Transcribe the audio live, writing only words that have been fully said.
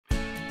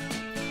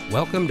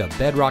Welcome to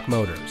Bedrock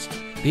Motors,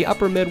 the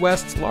Upper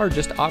Midwest's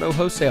largest auto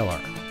wholesaler.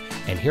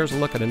 And here's a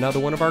look at another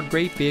one of our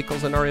great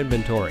vehicles in our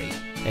inventory,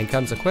 and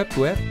comes equipped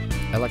with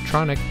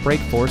electronic brake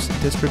force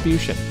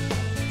distribution,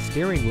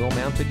 steering wheel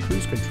mounted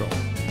cruise control,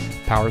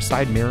 power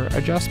side mirror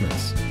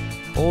adjustments,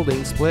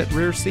 folding split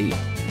rear seat,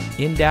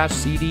 in-dash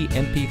CD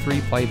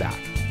MP3 playback,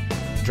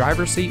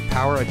 driver seat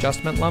power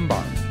adjustment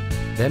lumbar,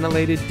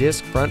 ventilated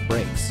disc front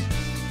brakes,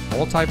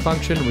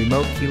 multi-function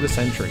remote keyless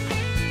entry,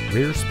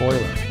 rear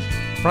spoiler,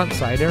 front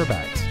side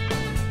airbags,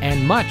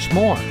 and much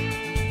more.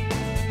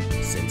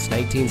 Since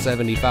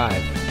 1975,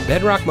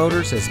 Bedrock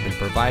Motors has been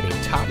providing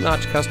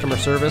top-notch customer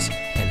service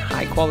and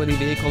high-quality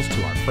vehicles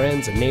to our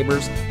friends and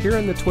neighbors here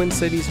in the Twin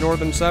Cities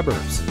northern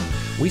suburbs.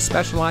 We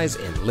specialize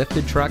in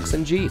lifted trucks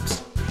and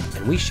Jeeps,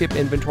 and we ship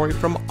inventory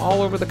from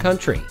all over the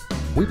country.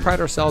 We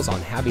pride ourselves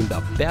on having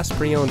the best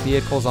pre-owned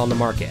vehicles on the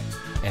market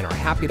and are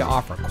happy to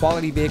offer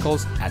quality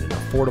vehicles at an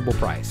affordable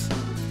price.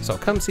 So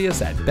come see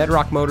us at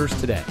Bedrock Motors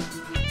today.